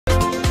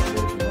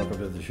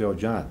to the show,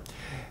 John.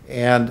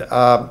 And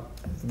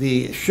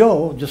the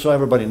show, just so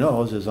everybody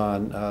knows, is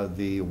on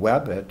the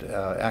web at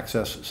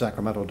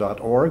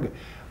accesssacramento.org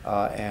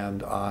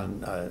and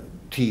on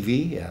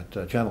TV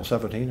at Channel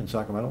 17 in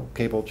Sacramento,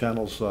 cable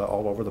channels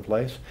all over the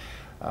place.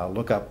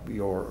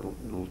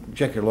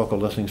 Check your local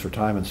listings for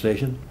time and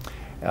station.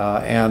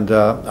 And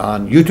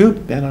on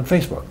YouTube and on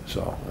Facebook.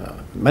 So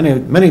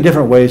many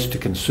different ways to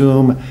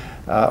consume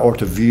or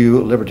to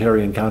view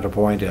Libertarian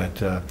Counterpoint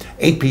at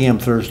 8 p.m.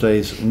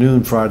 Thursdays,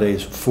 noon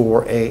Fridays,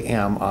 4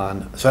 a.m.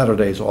 on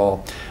Saturdays,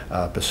 all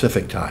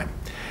Pacific time.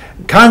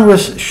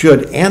 Congress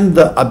should end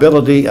the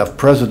ability of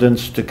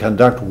presidents to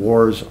conduct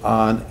wars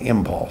on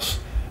impulse.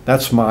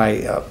 That's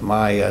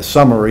my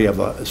summary of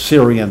a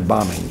Syrian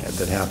bombing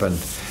that happened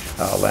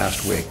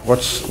last week.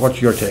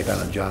 What's your take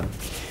on it, John?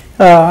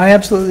 I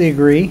absolutely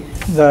agree.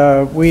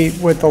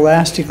 What the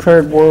last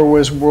declared war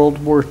was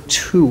World War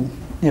II,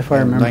 if I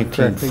remember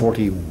correctly.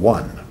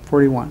 1941.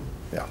 41.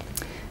 Yeah.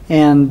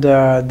 And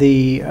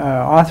the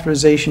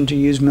authorization to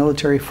use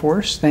military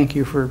force, thank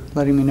you for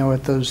letting me know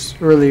what those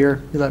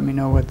earlier, you let me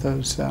know what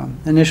those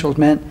initials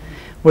meant,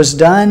 was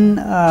done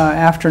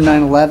after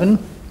 9/11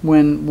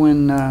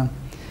 when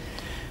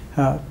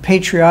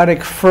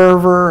patriotic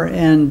fervor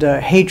and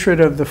hatred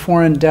of the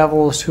foreign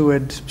devils who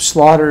had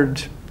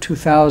slaughtered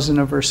 2,000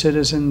 of our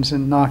citizens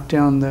and knocked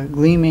down the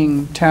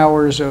gleaming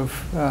towers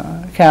of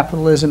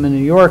capitalism in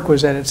New York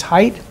was at its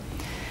height.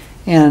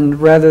 And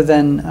rather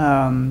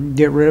than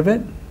get rid of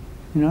it,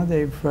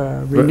 they've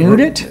renewed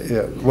it.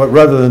 Yeah. Well,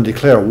 rather than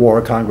declare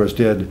war, Congress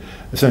did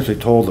essentially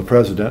told the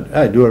president,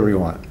 hey, do whatever you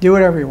want. Do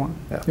whatever you want.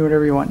 Yeah. Do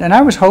whatever you want. And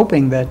I was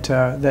hoping that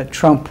that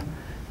Trump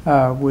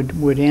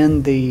would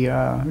end the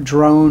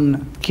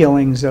drone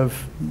killings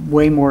of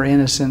way more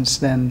innocents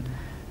than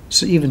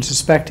even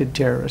suspected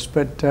terrorists.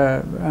 But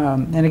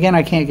and again,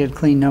 I can't get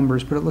clean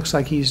numbers, but it looks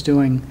like he's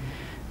doing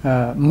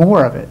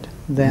more of it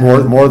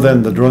than more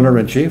than the droner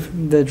in chief.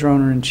 The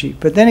droner in chief.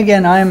 But then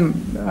again,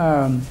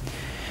 I'm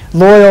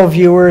loyal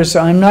viewers.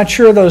 I'm not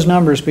sure of those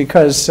numbers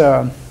because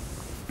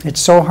it's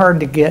so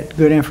hard to get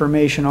good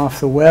information off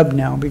the web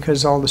now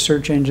because all the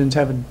search engines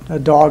have a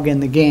dog in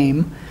the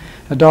game,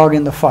 a dog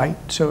in the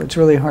fight. So it's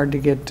really hard to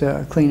get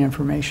clean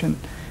information.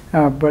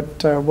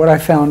 But what I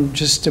found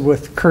just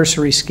with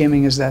cursory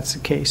skimming is that's the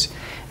case.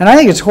 And I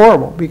think it's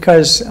horrible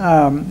because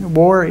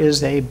war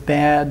is a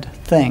bad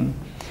thing.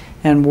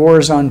 And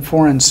wars on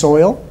foreign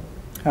soil,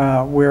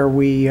 where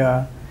we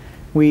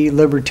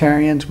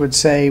libertarians would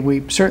say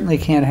we certainly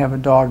can't have a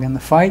dog in the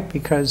fight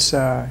because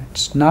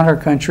it's not our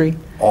country.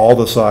 All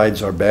the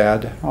sides are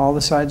bad. All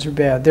the sides are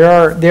bad.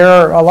 There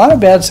are a lot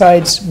of bad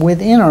sides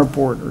within our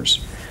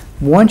borders.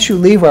 Once you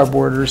leave our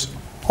borders,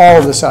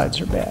 all the sides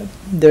are bad.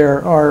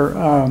 There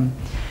are,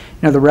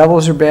 the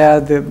rebels are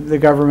bad, the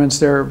governments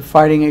they're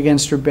fighting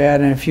against are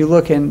bad, and if you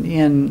look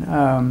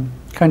in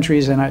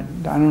countries, and I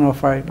don't know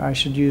if I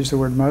should use the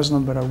word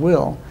Muslim, but I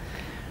will,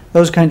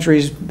 those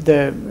countries,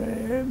 the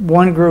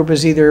one group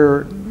is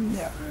either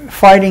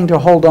fighting to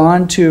hold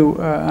on to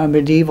a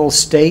medieval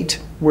state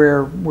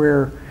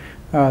where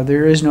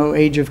there is no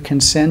age of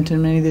consent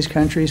in many of these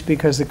countries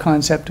because the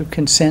concept of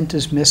consent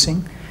is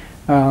missing,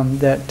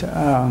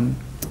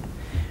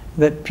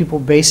 that people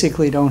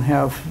basically don't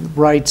have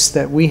rights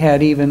that we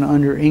had even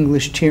under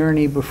English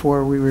tyranny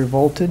before we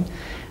revolted.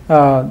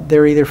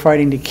 They're either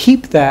fighting to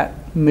keep that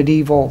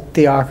medieval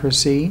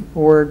theocracy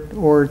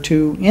or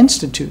to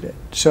institute it.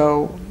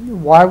 So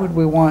why would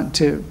we want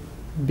to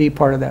be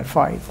part of that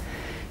fight?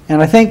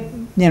 And I think,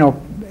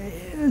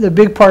 the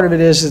big part of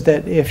it is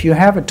that if you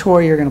have a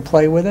toy, you're going to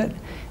play with it.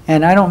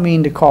 And I don't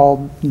mean to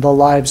call the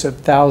lives of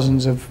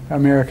thousands of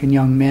American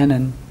young men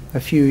and a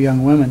few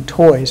young women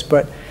toys,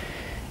 but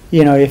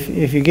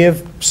if you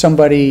give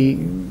somebody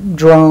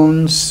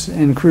drones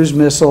and cruise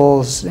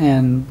missiles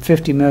and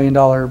 $50 million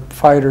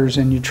fighters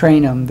and you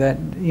train them, that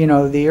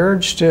the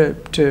urge to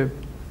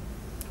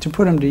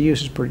put them to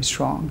use is pretty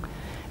strong,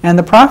 and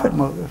the profit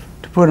motive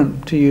to put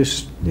them to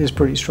use is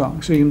pretty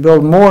strong. So you can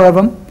build more of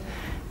them,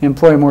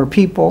 employ more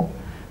people,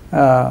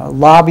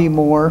 lobby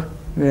more,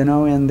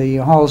 in the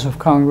halls of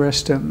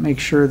Congress to make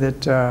sure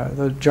that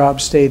the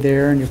jobs stay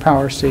there and your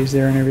power stays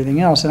there and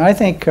everything else. And I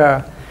think.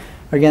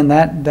 Again,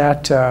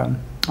 that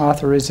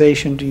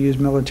authorization to use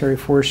military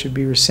force should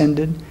be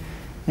rescinded,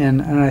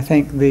 and I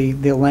think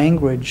the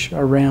language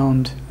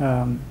around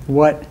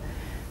what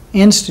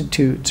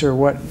institutes or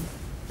what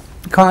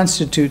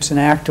constitutes an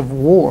act of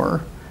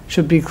war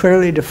should be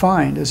clearly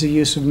defined as a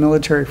use of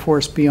military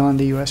force beyond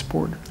the U.S.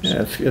 borders.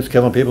 Yeah, it's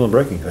killing people and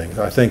breaking things.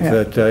 I think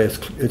that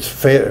it's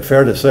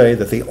fair to say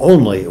that the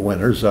only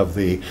winners of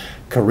the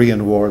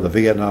Korean War, the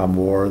Vietnam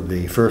War,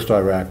 the first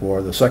Iraq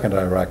War, the second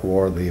Iraq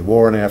War, the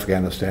war in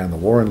Afghanistan, the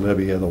war in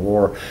Libya, the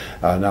war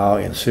now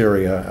in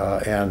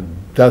Syria, and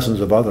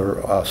dozens of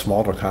other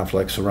smaller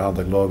conflicts around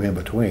the globe in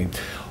between,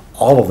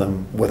 all of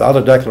them without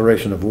a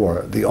declaration of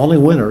war. The only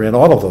winner in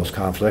all of those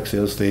conflicts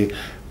is the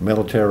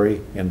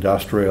military,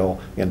 industrial,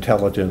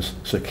 intelligence,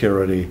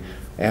 security,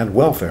 and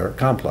welfare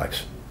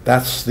complex.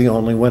 That's the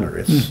only winner.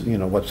 It's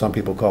what some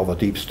people call the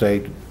deep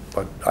state,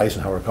 what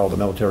Eisenhower called the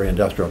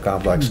military-industrial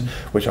complex,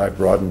 which I've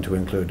broadened to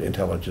include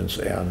intelligence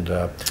and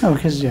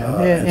because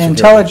and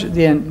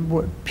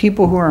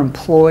people who are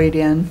employed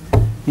in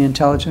the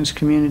intelligence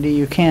community,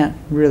 you can't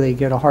really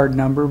get a hard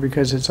number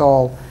because it's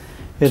all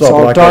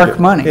dark budget.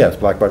 money. Yeah, it's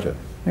black budget.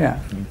 Yeah.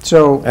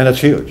 So and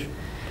it's huge.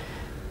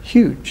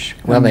 Huge.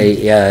 Well, they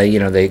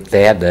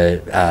had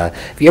the,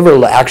 if you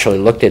ever actually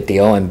looked at the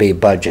OMB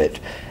budget,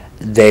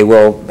 they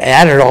will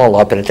add it all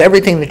up, and it's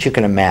everything that you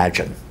can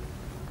imagine.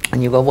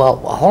 And you go, well,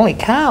 holy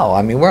cow,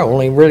 I mean, we're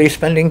only really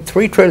spending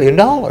 $3 trillion.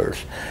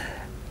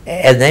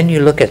 And then you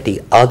look at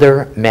the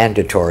other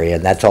mandatory,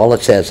 and that's all it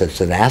says, it's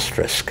an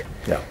asterisk.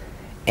 Yeah.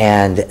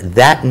 And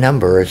that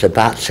number is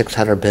about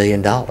 $600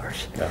 billion.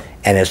 Yeah.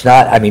 And it's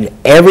not, I mean,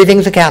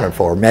 everything's accounted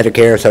for,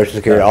 Medicare, Social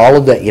Security, all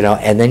of that,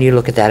 and then you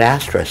look at that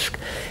asterisk,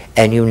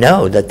 and you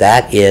know that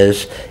that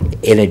is,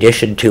 in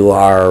addition to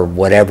our,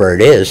 whatever it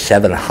is,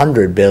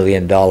 $700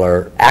 billion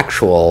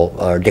actual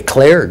or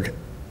declared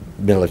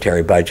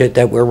military budget,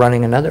 that we're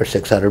running another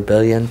 $600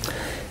 billion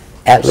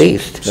at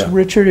least. So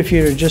Richard, if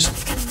you had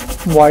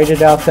just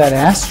whited out that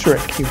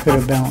asterisk, you could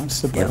have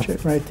balanced the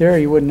budget right there.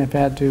 You wouldn't have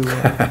had to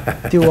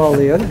do all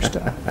the other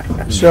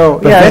stuff. So,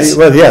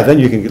 then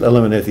you can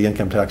eliminate the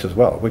income tax as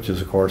well, which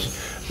is, of course,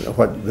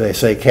 what they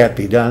say can't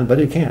be done, but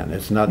it can.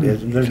 It's not.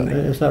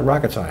 It's not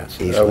rocket science.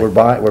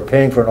 We're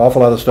paying for an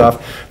awful lot of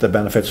stuff that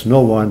benefits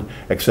no one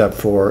except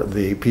for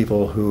the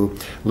people who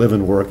live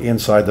and work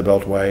inside the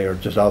Beltway or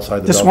just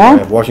outside the Beltway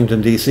swamp? of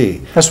Washington D.C.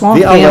 The swamp,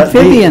 the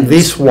amphibians.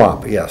 The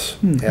swamp, yes,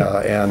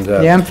 and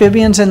the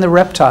amphibians and the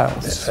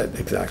reptiles.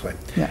 Exactly.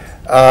 Yeah.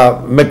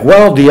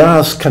 Miguel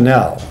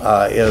Diaz-Canel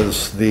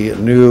is the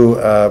new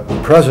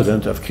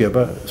president of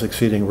Cuba,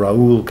 succeeding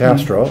Raul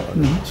Castro.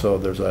 So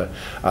there's a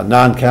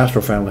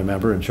non-Castro family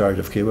member in charge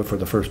of Cuba for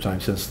the first time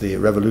since the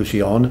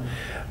Revolucion.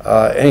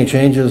 Any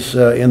changes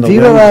in the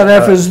Viva wind? la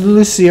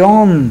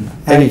Revolucion.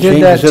 Any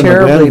changes in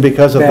the wind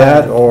because of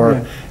bad. that,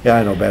 or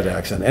I know, bad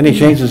accent. Any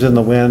changes in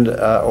the wind,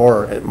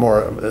 or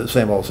more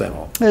same old, same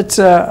old? It's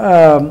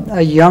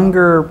a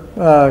younger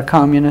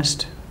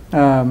communist.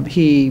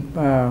 He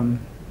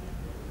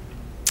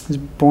was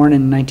born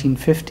in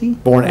 1950.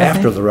 Born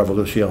after the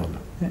Revolution.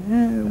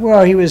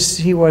 Well,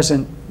 he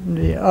wasn't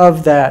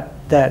of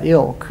that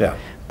ilk. Yeah.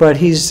 But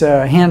he's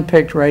a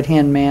hand-picked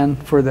right-hand man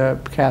for the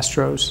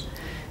Castros.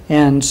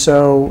 And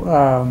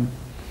so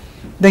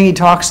then he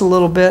talks a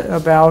little bit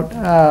about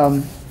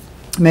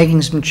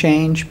making some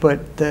change,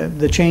 but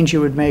the change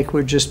you would make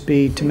would just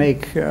be to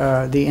make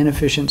the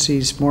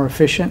inefficiencies more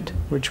efficient,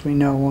 which we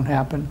know won't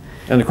happen.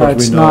 And of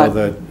course, we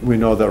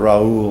know that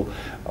Raul,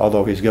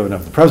 although he's given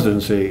up the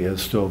presidency,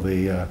 is still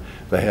the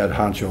head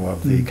honcho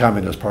of the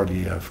Communist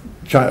Party of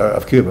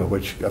Cuba,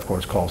 which of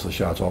course calls the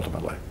shots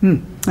ultimately.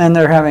 And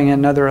they're having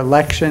another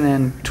election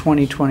in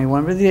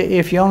 2021. But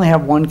if you only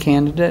have one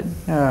candidate,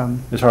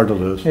 it's hard to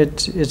lose.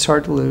 It's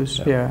hard to lose.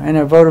 Yeah. And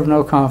a vote of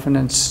no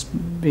confidence,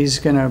 he's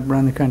going to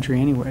run the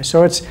country anyway.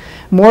 So it's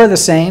more of the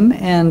same.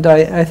 And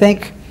I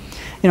think,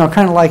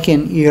 kind of like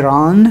in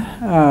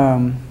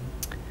Iran.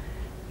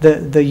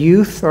 The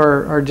youth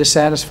are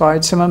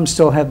dissatisfied. Some of them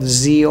still have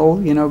zeal,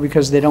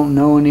 because they don't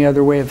know any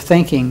other way of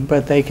thinking,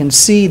 but they can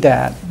see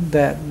that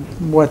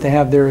what they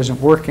have there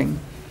isn't working.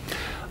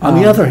 On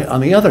the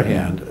other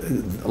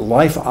hand,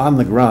 life on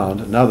the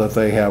ground, now that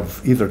they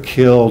have either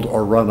killed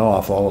or run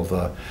off all of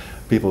the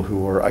people who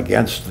were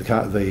against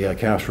the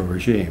Castro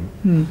regime,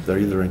 they're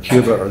either in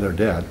Cuba or they're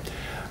dead,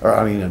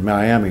 or in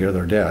Miami or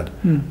they're dead.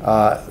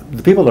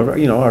 The people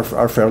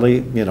are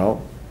fairly,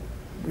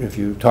 if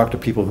you talk to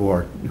people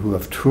who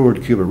have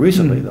toured Cuba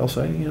recently, they'll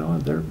say,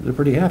 they're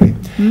pretty happy.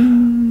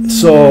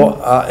 So,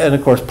 and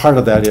of course, part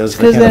of that is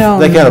they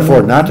can't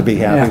afford not to be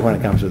happy when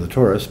it comes to the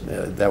tourists.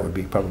 That would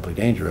be probably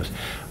dangerous.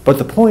 But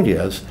the point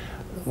is,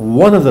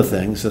 one of the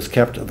things that's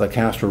kept the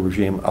Castro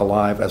regime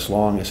alive as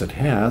long as it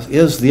has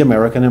is the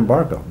American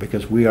embargo,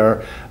 because we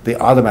are the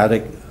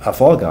automatic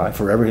fall guy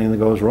for everything that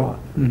goes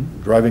wrong.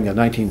 Driving a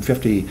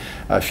 1950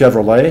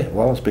 Chevrolet,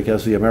 well, it's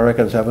because the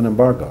Americans have an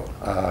embargo.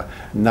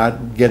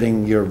 Not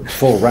getting your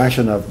full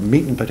ration of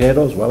meat and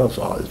potatoes, well, it's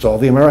all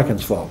the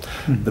Americans' fault.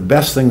 The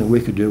best thing that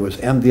we could do is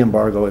end the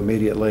embargo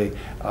immediately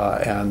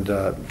and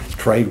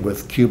trade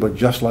with Cuba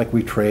just like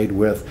we trade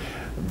with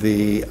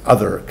the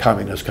other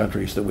communist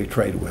countries that we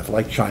trade with,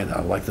 like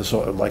China, like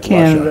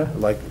Canada. Russia,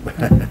 like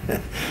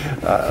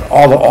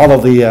all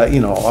of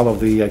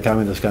the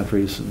communist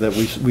countries that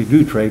we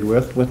do trade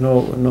with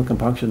no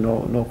compunction,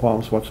 no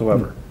qualms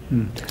whatsoever.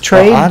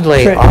 Trade,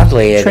 oddly,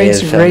 it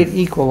trade's is a great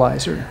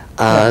equalizer.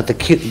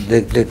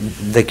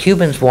 The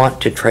Cubans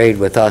want to trade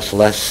with us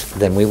less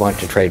than we want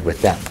to trade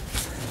with them.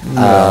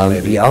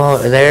 Maybe.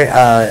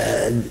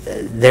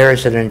 There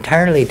is an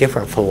entirely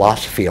different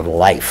philosophy of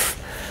life.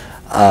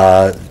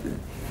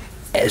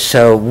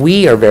 So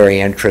we are very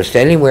interested.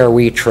 Anywhere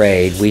we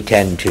trade, we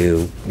tend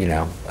to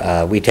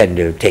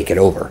take it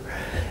over.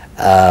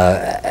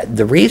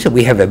 The reason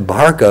we have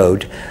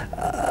embargoed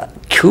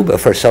Cuba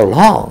for so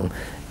long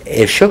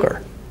is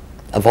sugar.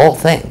 of all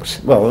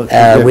things. Well,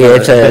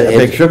 it's a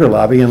big sugar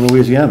lobby in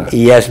Louisiana.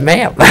 Yes,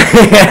 ma'am.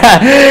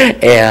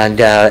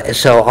 And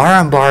so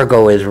our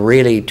embargo is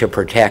really to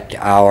protect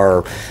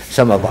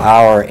some of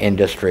our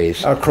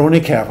industries. Our crony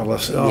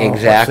capitalists.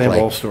 Exactly.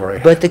 Same old story.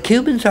 But the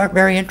Cubans aren't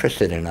very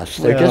interested in us.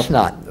 They're just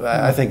not.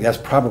 I think that's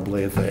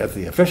probably at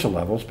the official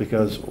levels,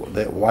 because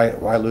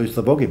why lose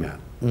the bogeyman?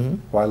 Mm-hmm.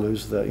 Why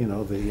lose the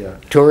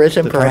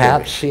tourism, the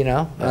perhaps,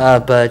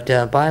 but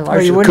by and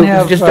large, you the wouldn't Cubans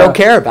have, just don't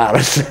care about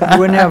us. You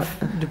wouldn't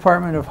have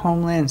Department of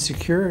Homeland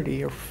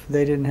Security if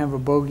they didn't have a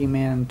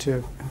bogeyman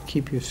to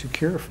keep you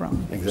secure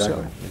from.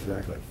 Exactly,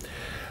 exactly.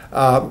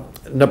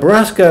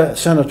 Nebraska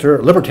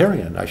Senator,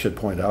 Libertarian, I should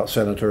point out,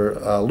 Senator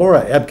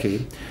Laura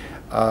Ebke,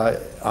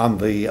 on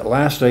the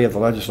last day of the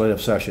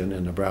legislative session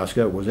in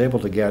Nebraska, was able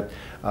to get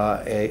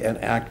an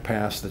act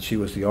passed that she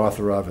was the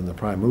author of and the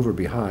prime mover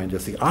behind.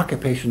 It's the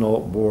Occupational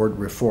Board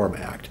Reform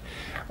Act.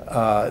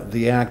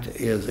 The act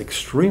is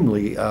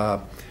extremely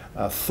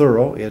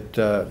thorough. It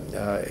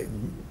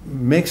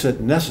makes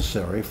it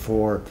necessary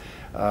for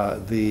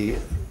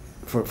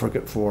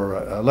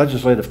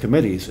legislative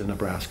committees in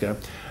Nebraska,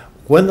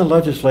 when the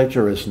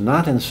legislature is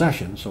not in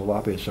session, so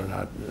lobbyists are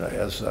not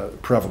as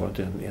prevalent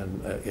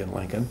in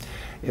Lincoln,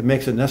 it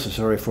makes it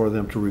necessary for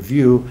them to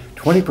review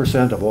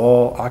 20% of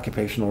all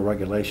occupational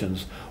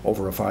regulations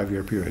over a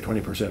 5-year period,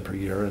 20% per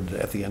year, and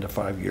at the end of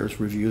 5 years,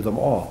 review them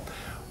all.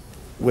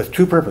 With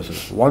two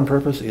purposes. One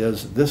purpose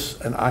is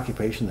this an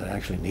occupation that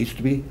actually needs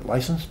to be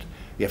licensed?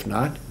 If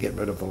not, get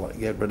rid of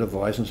the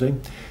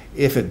licensing.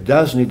 If it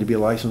does need to be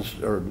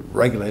licensed or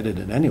regulated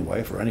in any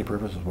way for any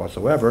purposes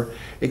whatsoever,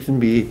 it can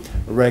be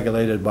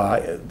regulated by,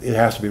 it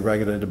has to be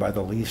regulated by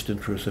the least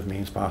intrusive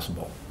means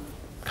possible.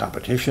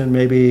 Competition,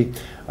 maybe,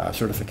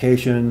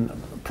 certification,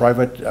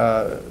 private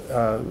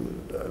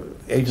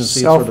agency.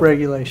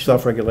 Self-regulation.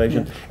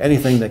 Self-regulation,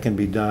 anything that can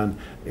be done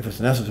if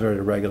it's necessary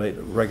to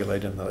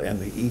regulate in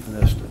the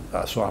easiest,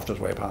 softest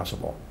way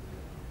possible.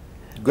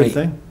 Good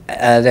thing.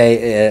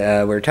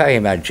 We're talking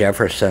about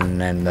Jefferson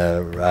and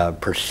the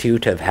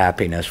pursuit of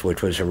happiness,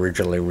 which was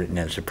originally written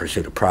as a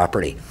pursuit of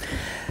property.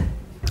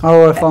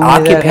 Oh, if only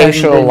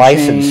occupational that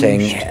hadn't been licensing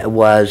changed.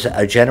 was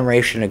a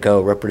generation ago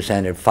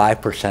represented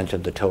 5%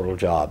 of the total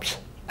jobs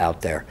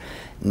out there.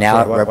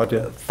 Now, Sorry, what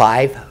did?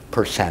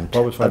 5%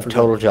 What was 5%? of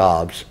total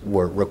jobs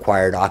were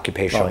required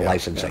occupational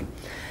licensing.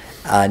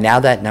 Now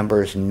that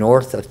number is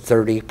north of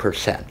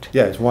 30%.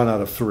 Yeah, it's 1 out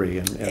of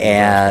 3.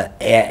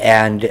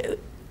 And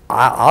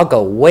I'll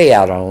go way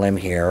out on a limb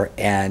here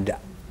and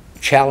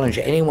challenge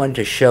anyone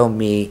to show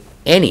me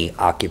any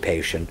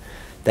occupation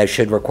that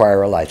should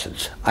require a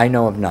license. I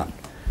know of none.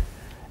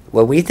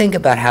 When we think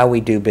about how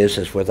we do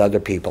business with other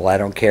people, I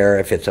don't care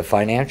if it's a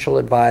financial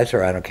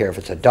advisor, I don't care if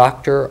it's a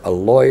doctor, a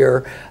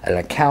lawyer, an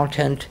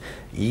accountant,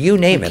 you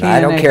name it.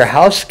 I don't care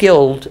how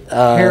skilled,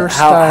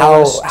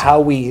 how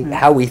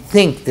we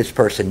think this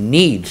person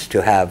needs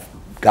to have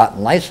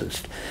gotten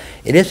licensed.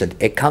 It isn't.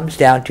 It comes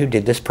down to,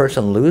 did this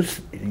person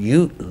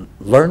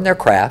learn their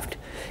craft,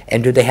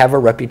 and do they have a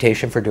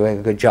reputation for doing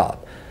a good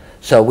job?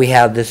 So we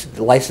have this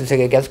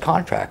licensing against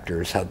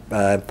contractors.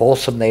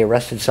 Folsom, they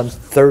arrested some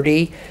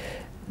 30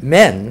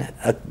 men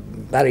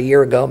about a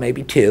year ago,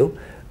 maybe 2,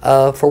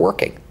 for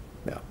working.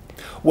 Yeah.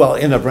 Well,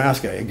 in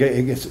Nebraska,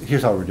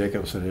 here's how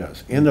ridiculous it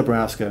is. In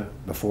Nebraska,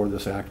 before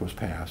this act was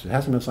passed, it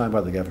hasn't been signed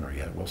by the governor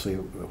yet. We'll see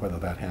whether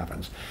that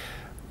happens.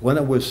 When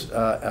it was,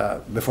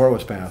 before it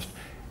was passed,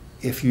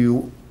 if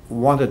you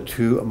wanted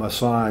to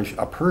massage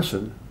a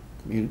person,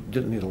 you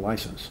didn't need a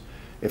license.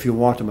 If you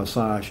want to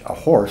massage a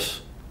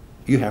horse,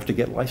 you have to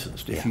get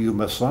licensed. If you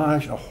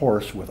massage a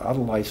horse without a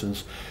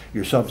license,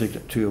 you're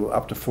subject to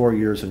up to 4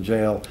 years in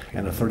jail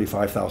and a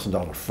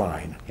 $35,000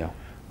 fine. Yeah.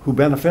 Who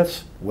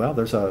benefits? Well,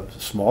 there's a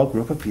small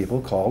group of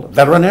people called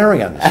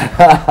veterinarians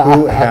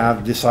who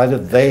have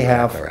decided they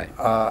have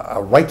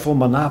a rightful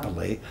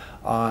monopoly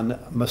on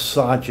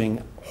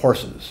massaging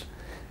horses.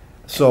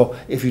 So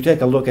if you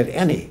take a look at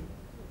any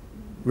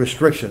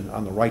restriction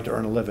on the right to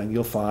earn a living,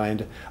 you'll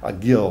find a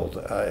guild,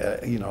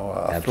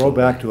 a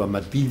throwback to a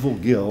medieval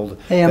guild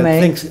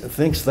that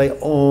thinks they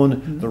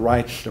own the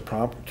right to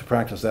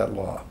practice that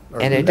law.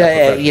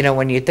 And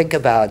when you think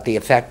about the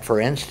effect, for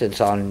instance,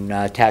 on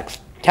tax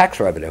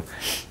revenue,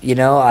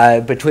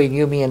 between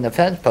you, me, and the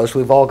fence post,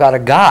 we've all got a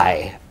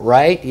guy,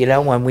 right?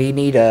 When we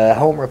need a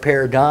home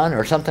repair done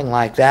or something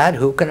like that,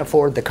 who can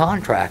afford the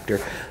contractor?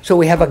 So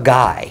we have a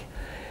guy.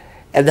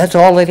 And that's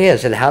all it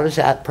is. And how does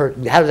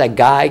that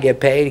guy get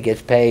paid? He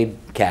gets paid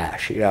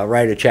cash.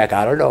 Write a check.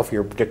 I don't know if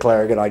you're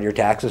declaring it on your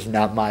taxes.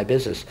 Not my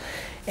business.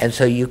 And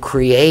so you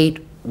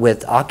create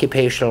with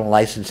occupational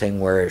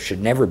licensing where it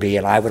should never be,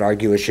 and I would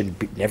argue it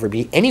should never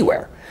be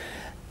anywhere,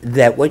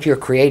 that what you're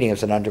creating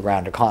is an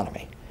underground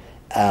economy.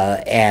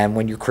 And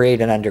when you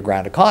create an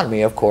underground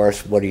economy, of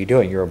course, what are you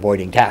doing? You're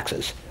avoiding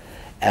taxes.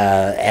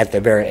 at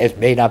the very, it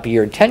may not be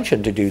your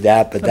intention to do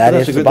that, but that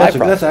is the byproduct.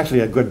 That's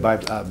actually a good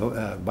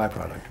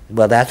byproduct.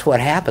 Well, that's what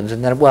happens,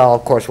 and then, well,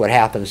 of course, what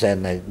happens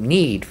then, the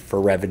need for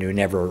revenue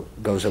never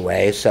goes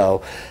away,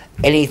 so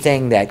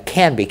anything that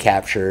can be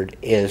captured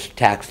is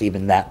taxed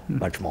even that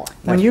much more.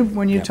 When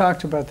you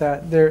talked about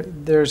that,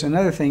 there's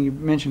another thing. You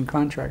mentioned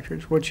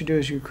contractors. What you do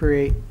is you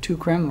create two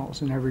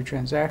criminals in every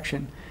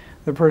transaction: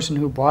 the person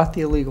who bought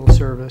the illegal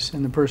service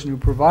and the person who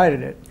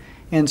provided it.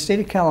 In the state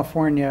of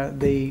California,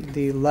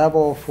 the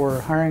level for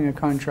hiring a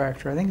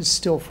contractor, I think, is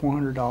still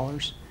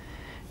 $400.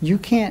 You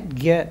can't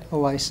get a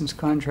licensed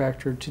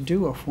contractor to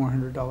do a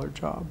 $400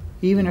 job,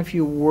 even if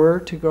you were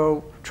to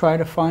go try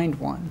to find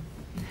one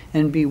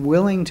and be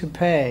willing to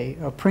pay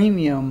a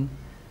premium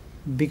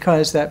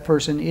because that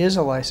person is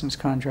a licensed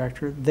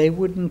contractor. They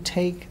wouldn't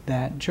take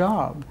that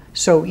job.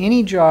 So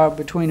any job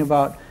between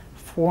about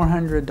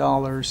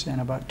 $400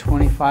 and about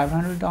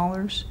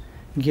 $2,500,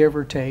 give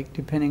or take,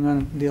 depending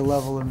on the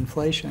level of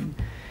inflation,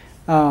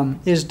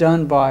 is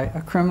done by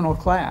a criminal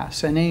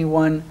class, and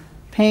anyone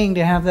paying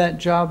to have that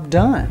job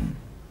done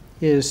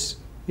is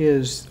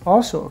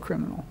also a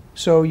criminal.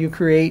 So you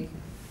create,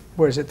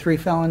 what is it, 3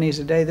 felonies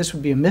a day? This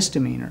would be a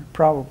misdemeanor,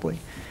 probably.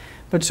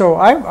 But so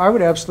I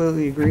would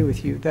absolutely agree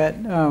with you that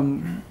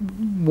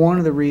one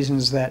of the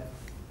reasons that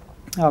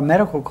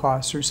medical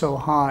costs are so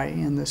high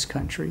in this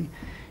country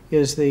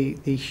is the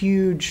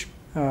huge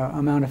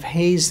amount of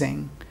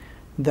hazing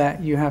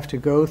that you have to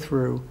go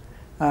through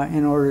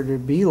in order to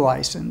be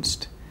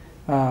licensed.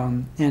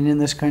 And in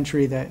this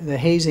country, the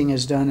hazing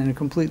is done in a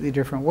completely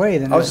different way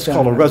than it's done.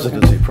 It's called a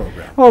residency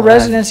program. Well,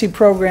 residency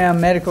program,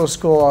 medical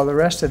school, all the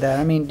rest of that.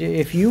 I mean,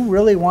 if you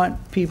really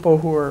want people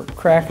who are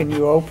cracking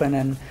you open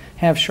and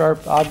have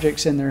sharp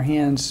objects in their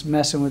hands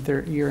messing with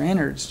your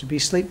innards to be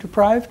sleep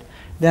deprived,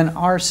 then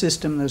our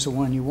system is the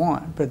one you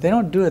want. But they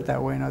don't do it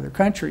that way in other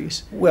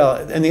countries. Well,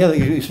 and the other,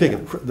 you speak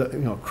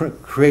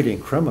of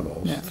creating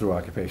criminals through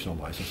occupational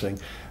licensing.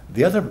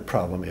 The other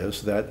problem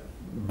is that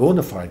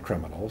bona fide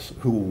criminals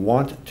who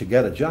want to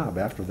get a job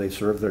after they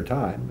serve their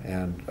time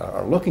and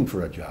are looking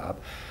for a job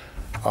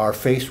are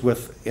faced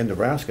with, in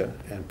Nebraska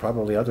and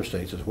probably other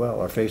states as well,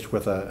 are faced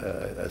with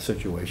a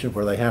situation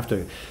where they have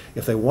to,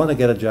 if they want to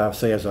get a job,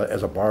 say as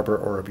a barber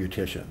or a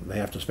beautician, they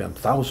have to spend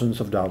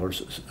thousands of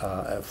dollars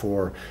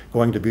for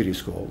going to beauty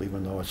school,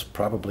 even though it's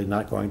probably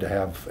not going to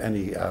have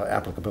any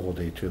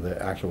applicability to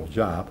the actual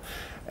job.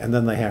 And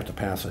then they have to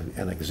pass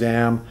an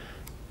exam,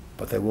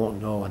 but they won't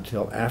know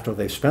until after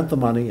they've spent the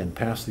money and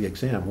passed the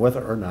exam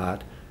whether or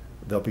not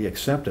they'll be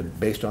accepted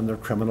based on their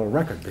criminal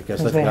record,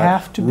 because they've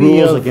got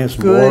rules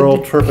against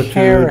moral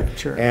turpitude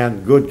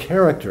and good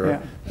character.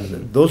 Yeah.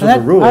 Those are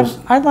the rules.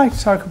 I'd like to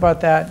talk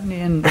about that,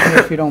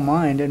 if you don't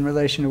mind, in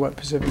relation to what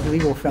Pacific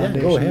Legal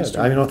Foundation is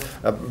doing. I mean,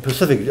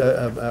 Pacific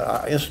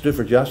Institute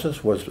for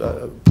Justice was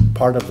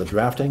part of the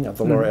drafting of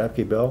the Laura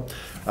Apke bill.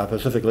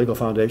 Pacific Legal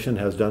Foundation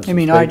has done some... I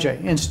mean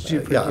IJ,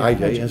 Institute for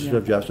Institute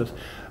of Justice.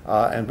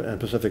 And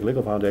Pacific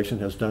Legal Foundation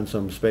has done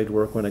some spade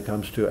work when it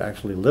comes to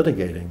actually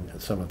litigating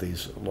some of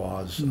these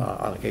laws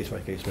on a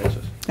case-by-case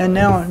basis. And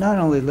now, not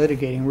only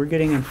litigating, we're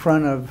getting in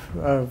front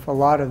of a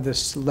lot of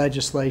this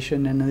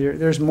legislation, and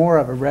there's more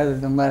of it rather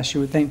than less.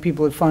 You would think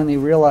people would finally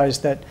realize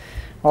that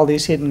all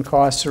these hidden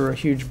costs are a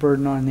huge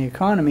burden on the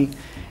economy.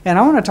 And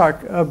I want to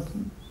talk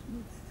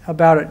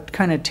about it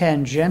kind of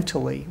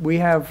tangentially. We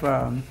have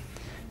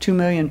 2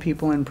 million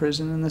people in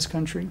prison in this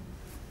country.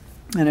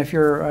 And if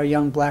you're a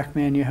young black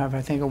man, you have,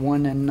 I think, a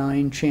 1 in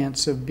 9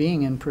 chance of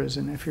being in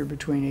prison if you're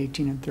between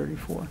 18 and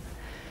 34.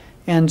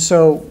 And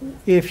so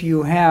if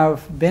you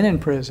have been in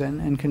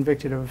prison and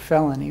convicted of a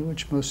felony,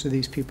 which most of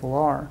these people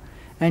are,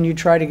 and you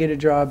try to get a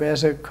job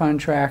as a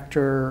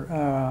contractor,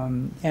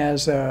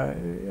 as a,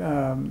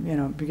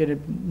 get a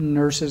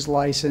nurse's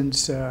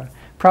license,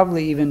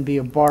 probably even be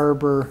a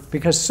barber,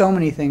 because so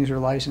many things are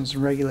licensed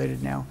and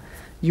regulated now,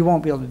 you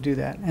won't be able to do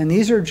that. And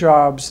these are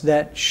jobs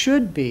that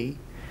should be,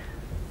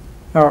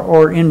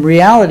 or in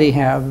reality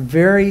have,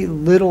 very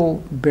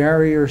little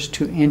barriers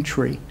to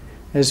entry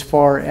as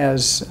far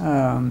as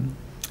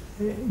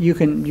you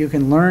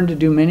can learn to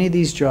do many of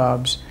these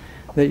jobs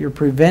that you're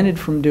prevented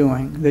from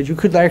doing, that you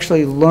could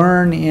actually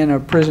learn in a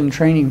prison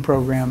training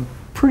program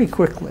pretty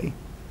quickly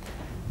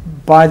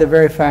by the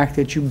very fact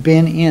that you've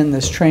been in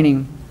this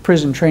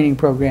prison training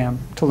program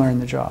to learn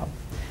the job.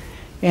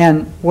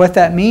 And what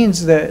that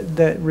means, that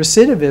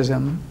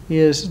recidivism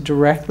is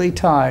directly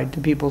tied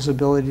to people's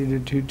ability to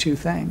do 2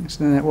 things,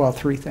 well,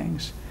 3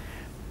 things.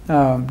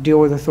 Deal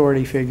with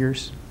authority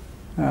figures,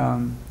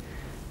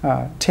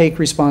 take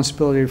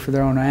responsibility for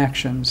their own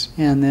actions,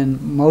 and then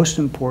most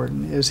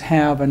important is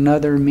have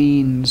another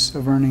means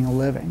of earning a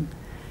living.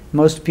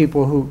 Most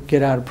people who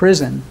get out of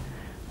prison,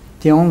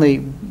 the only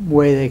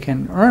way they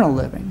can earn a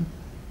living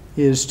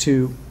is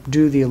to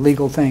do the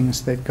illegal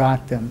things that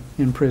got them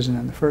in prison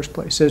in the first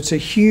place. So it's a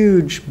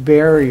huge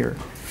barrier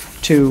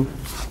to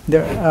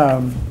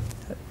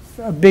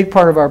a big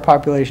part of our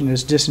population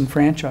is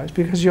disenfranchised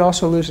because you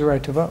also lose the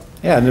right to vote.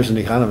 Yeah, and there's an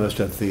economist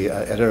at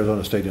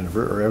Arizona State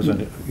University, or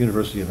Arizona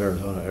University of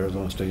Arizona,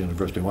 Arizona State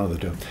University, one of the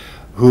two,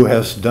 who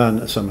has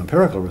done some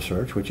empirical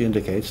research which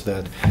indicates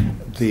that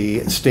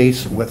the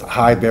states with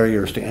high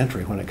barriers to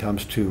entry when it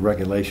comes to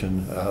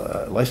regulation,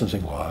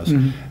 licensing laws,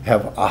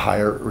 have a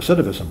higher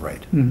recidivism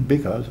rate,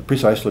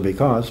 precisely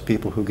because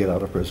people who get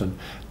out of prison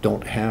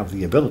don't have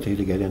the ability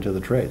to get into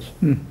the trades.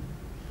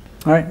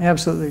 All right,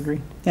 absolutely agree.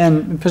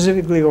 And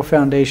Pacific Legal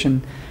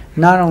Foundation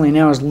not only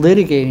now is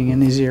litigating in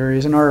these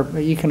areas, and our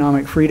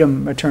economic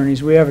freedom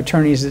attorneys, we have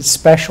attorneys that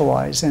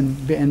specialize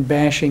in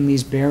bashing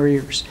these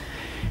barriers.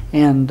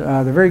 And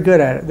they're very good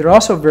at it. They're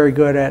also very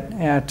good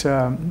at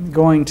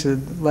going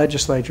to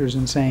legislatures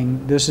and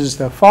saying this is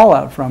the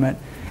fallout from it,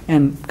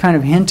 and kind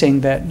of hinting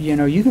that, you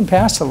know, you can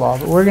pass the law,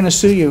 but we're going to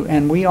sue you,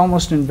 and we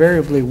almost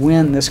invariably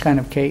win this kind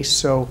of case.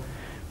 So,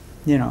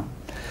 you know.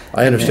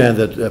 I understand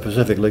that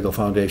Pacific Legal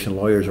Foundation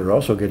lawyers are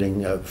also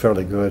getting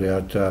fairly good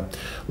at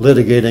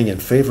litigating in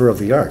favor of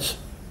the arts,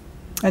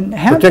 And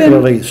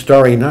particularly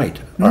Starry Night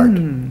art.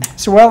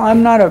 So, well,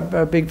 I'm not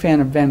a big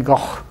fan of Van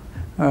Gogh,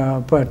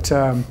 but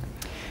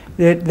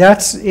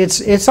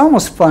it's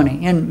almost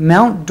funny. In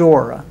Mount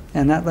Dora,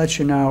 and that lets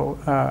you know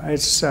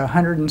it's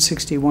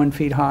 161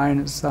 feet high,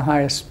 and it's the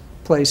highest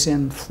place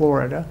in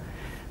Florida,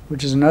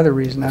 which is another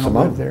reason I don't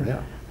live there.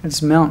 Yeah.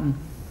 It's a mountain.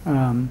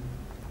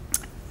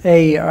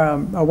 A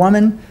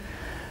woman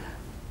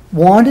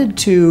wanted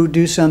to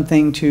do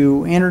something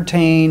to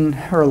entertain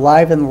or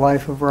liven the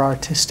life of her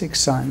autistic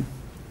son,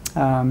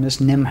 Miss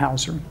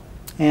Nemhauser.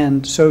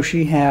 And so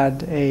she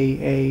had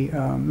a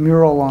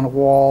mural on a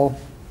wall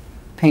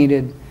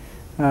painted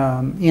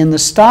in the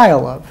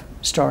style of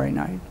Starry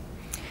Night.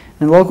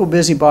 And local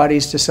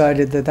busybodies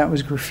decided that that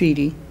was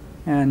graffiti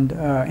and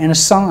a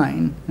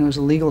sign. It was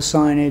illegal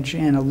signage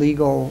and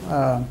illegal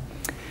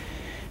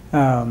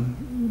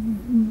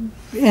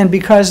and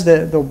because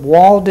the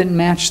wall didn't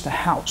match the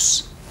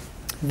house,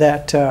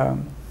 that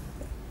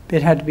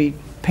it had to be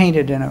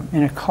painted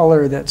in a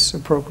color that's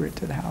appropriate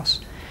to the house.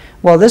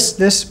 Well,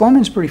 this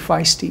woman's pretty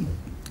feisty,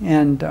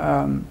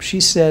 and she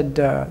said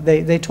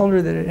they told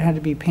her that it had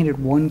to be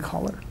painted one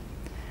color,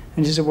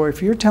 and she said, "Well,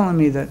 if you're telling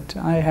me that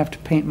I have to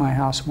paint my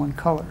house one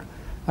color,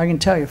 I can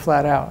tell you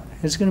flat out,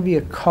 it's going to be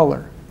a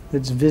color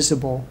that's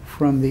visible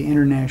from the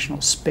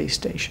International Space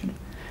Station."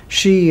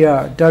 She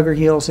dug her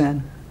heels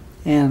in,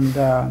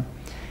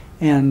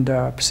 and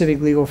Pacific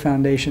Legal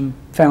Foundation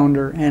found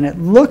her, and it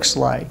looks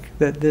like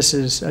that this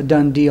is a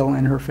done deal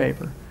in her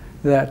favor,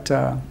 that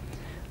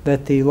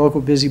the local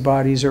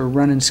busybodies are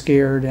running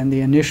scared, and the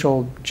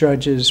initial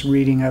judge's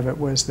reading of it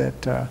was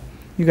that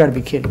you got to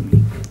be kidding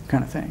me,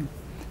 kind of thing.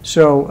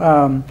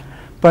 So,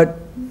 but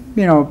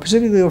you know,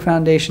 Pacific Legal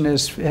Foundation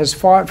has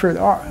fought for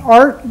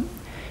art.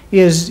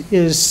 Is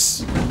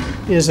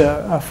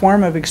a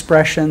form of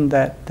expression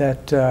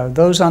that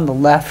those on the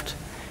left,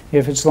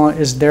 if it's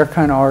is their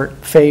kind of art,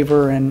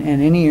 favor, and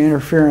any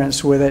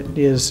interference with it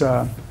is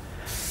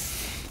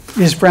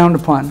frowned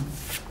upon.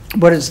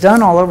 But it's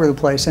done all over the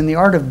place, and the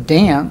art of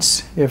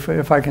dance,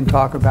 if I can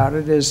talk about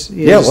it, is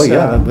yeah, well,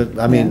 yeah, but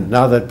I mean,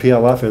 now that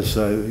PLF is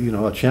you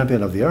know, a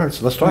champion of the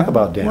arts, let's talk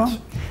about dance.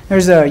 Well,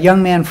 there's a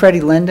young man,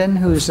 Freddie Linden,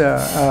 who's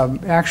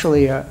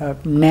actually a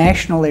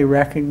nationally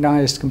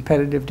recognized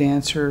competitive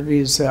dancer.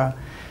 He's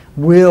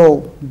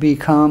will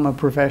become a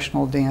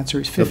professional dancer.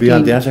 He's 15. He'll be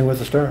on Dancing with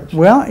the Stars.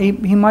 Well,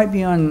 he might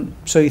be on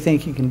So You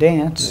Think You Can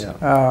Dance,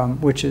 yeah.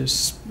 Which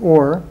is,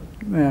 or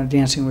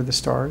Dancing with the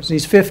Stars.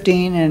 He's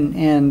 15,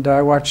 and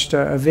I watched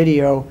a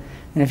video,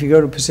 and if you go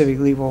to Pacific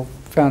Legal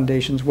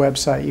Foundation's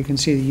website, you can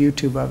see the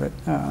YouTube of it.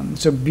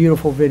 It's a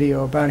beautiful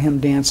video about him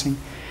dancing.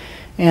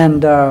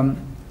 And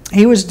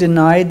he was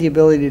denied the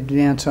ability to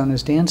dance on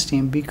his dance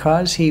team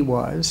because he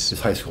was... His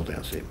high school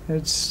dance team.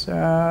 It's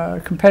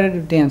a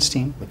competitive dance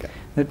team. Okay.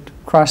 That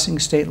crossing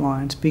state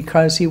lines,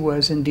 because he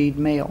was indeed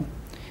male,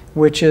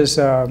 which is...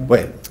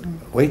 Wait,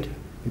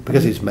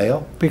 because he's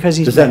male? Because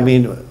he's Does male. that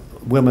mean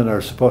women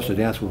are supposed to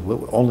dance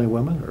with only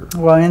women? Or?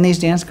 Well, in these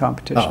dance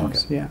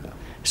competitions, okay. yeah.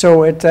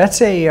 So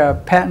that's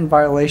a patent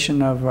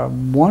violation of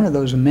one of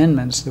those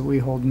amendments that we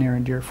hold near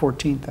and dear,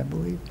 14th, I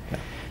believe. Yeah.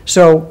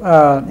 So,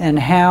 and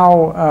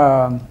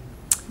how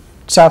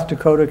South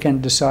Dakota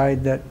can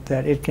decide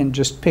that it can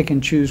just pick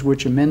and choose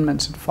which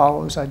amendments it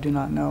follows, I do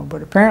not know.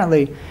 But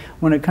apparently,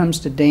 when it comes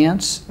to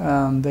dance,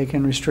 they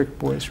can restrict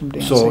boys from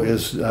dancing. So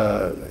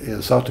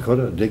is South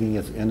Dakota digging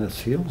in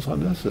its heels on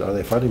this? Are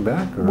they fighting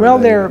back? Or well,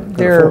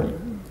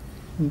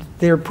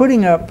 they're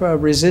putting up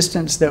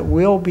resistance that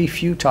will be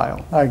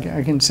futile. I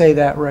can say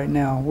that right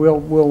now. We'll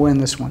win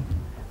this one,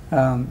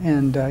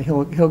 and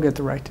he'll get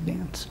the right to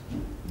dance.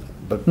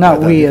 But not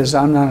we, as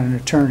I'm not an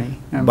attorney.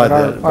 But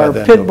our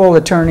then pit bull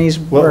attorneys.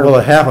 Will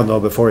it happen though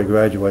before he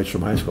graduates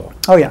from high school?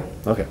 Oh yeah.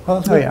 Okay. Well,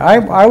 that's oh good. yeah.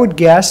 I would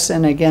guess,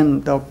 and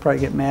again, they'll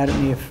probably get mad at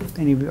me if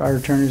any of our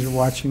attorneys are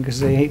watching because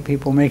they hate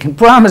people making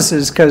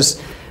promises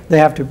because they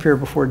have to appear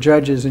before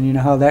judges, and you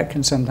know how that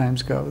can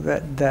sometimes go.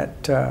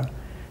 That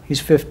he's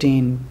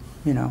 15,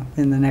 you know,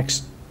 in the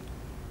next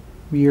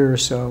year or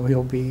so,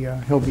 he'll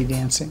be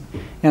dancing.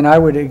 And I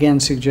would again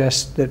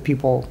suggest that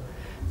people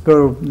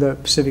go to the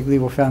Pacific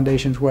Legal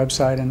Foundation's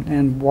website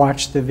and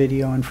watch the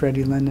video on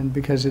Freddie Linden,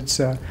 because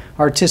it's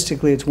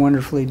artistically it's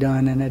wonderfully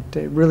done, and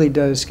it really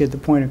does get the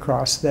point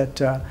across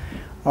that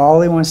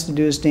all he wants to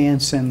do is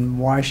dance, and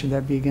why should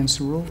that be against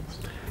the rules?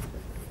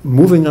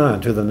 Moving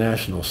on to the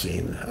national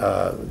scene,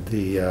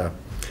 the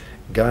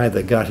guy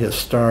that got his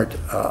start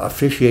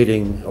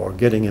officiating or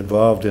getting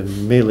involved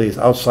in melees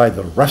outside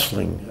the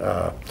wrestling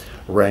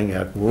ring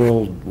at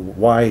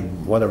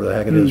worldwide, whatever the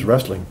heck it is,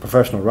 wrestling,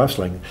 professional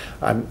wrestling.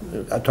 I'm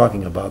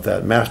talking about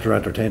that master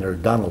entertainer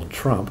Donald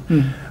Trump,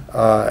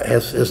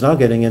 is now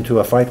getting into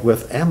a fight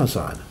with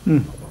Amazon.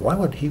 Why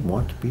would he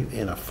want to be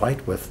in a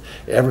fight with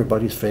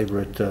everybody's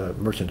favorite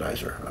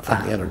merchandiser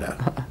from the internet?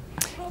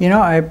 You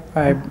know,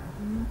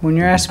 when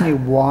you're asking me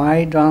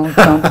why Donald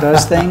Trump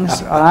does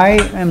things, I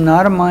am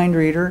not a mind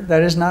reader.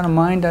 That is not a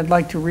mind I'd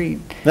like to read.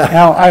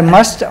 Now, I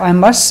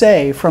must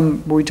say,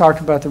 from we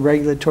talked about the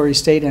regulatory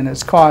state and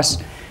its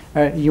costs,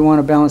 you want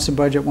to balance the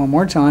budget one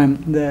more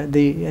time.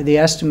 The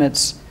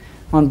estimates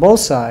on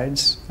both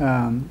sides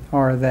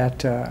are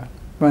that,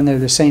 when they're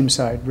the same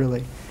side,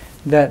 really,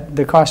 that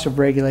the cost of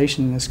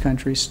regulation in this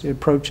country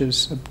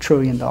approaches $1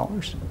 trillion.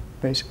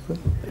 Basically,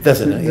 that's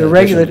the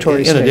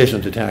regulatory in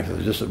addition to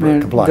taxes, just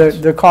compliance.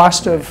 The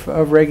cost of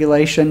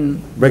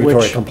regulation,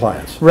 regulatory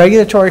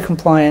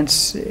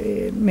compliance,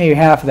 maybe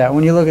half of that.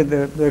 When you look at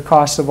the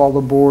cost of all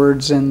the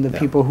boards and the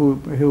people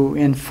who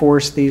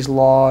enforce these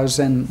laws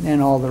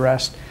and all the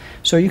rest,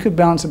 so you could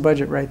balance the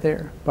budget right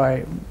there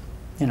by,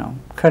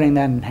 cutting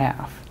that in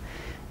half.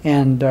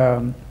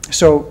 And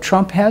so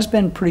Trump has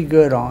been pretty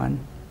good on.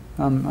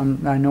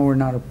 I know we're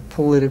not a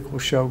political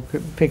show,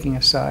 picking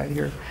a side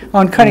here,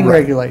 on cutting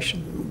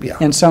regulation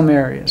in some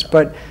areas.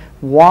 But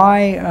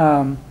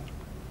why,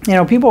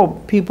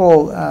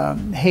 people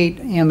hate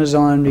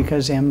Amazon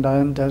because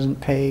Amazon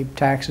doesn't pay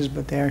taxes,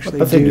 but they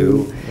actually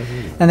do.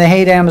 And they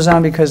hate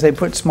Amazon because they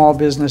put small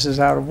businesses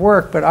out of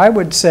work. But I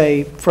would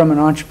say, from an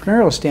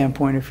entrepreneurial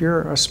standpoint, if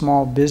you're a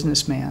small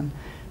businessman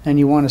and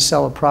you want to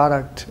sell a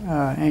product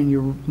and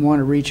you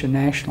want to reach a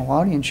national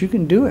audience, you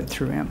can do it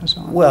through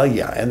Amazon. Well,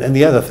 yeah, and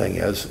the other thing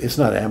is, it's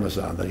not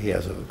Amazon that he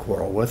has a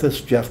quarrel with,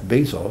 it's Jeff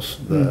Bezos,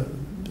 the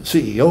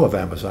CEO of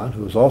Amazon,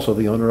 who's also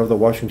the owner of the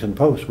Washington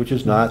Post, which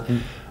has not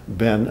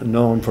been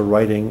known for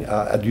writing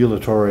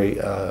adulatory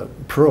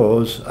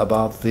prose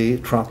about the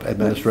Trump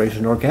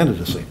administration or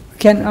candidacy.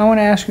 Ken, I want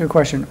to ask you a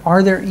question.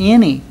 Are there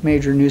any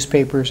major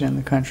newspapers in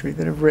the country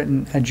that have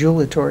written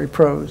adulatory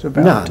prose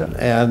about None,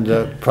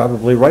 and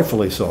probably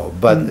rightfully so.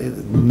 But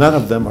none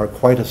of them are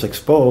quite as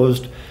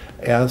exposed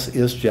as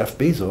is Jeff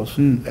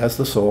Bezos as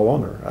the sole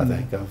owner, I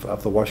think,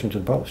 of the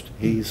Washington Post.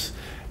 He's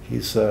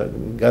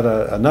got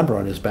a number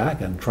on his back,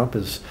 and Trump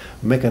is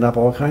making up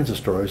all kinds of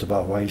stories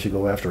about why he should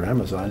go after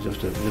Amazon just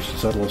to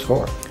settle a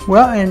score.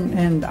 Well,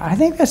 and I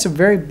think that's a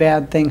very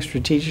bad thing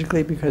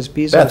strategically, because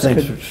Bezos bad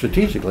thing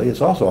strategically.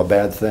 It's also a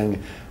bad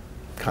thing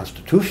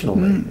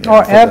constitutionally.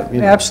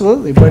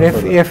 Absolutely. But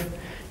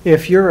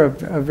if you're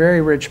a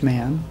very rich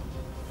man,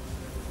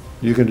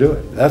 you can do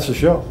it. That's the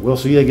show. We'll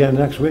see you again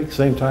next week,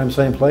 same time,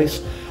 same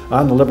place,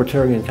 on the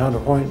Libertarian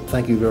Counterpoint.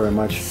 Thank you very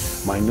much,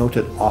 my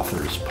noted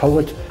authors,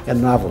 poet and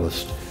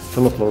novelist,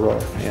 Philip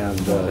Leroy and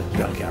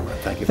John Cameron.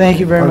 Thank you. Thank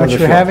you very much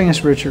for having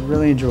us, Richard.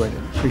 Really enjoyed it.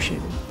 Appreciate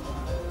it.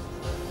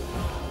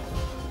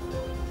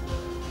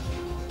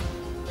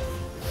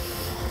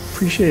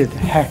 Appreciated the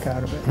heck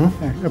out of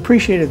it.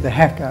 Appreciated the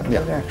heck out of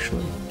it,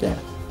 actually. Yeah.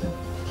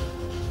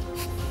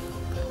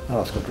 Now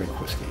let's go drink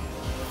whiskey.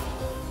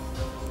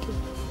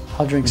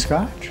 I'll drink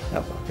scotch.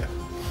 Oh, okay.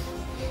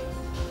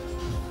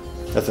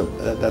 That's a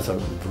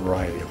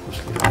variety of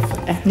whiskey.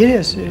 It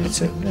is.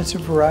 It's a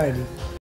variety.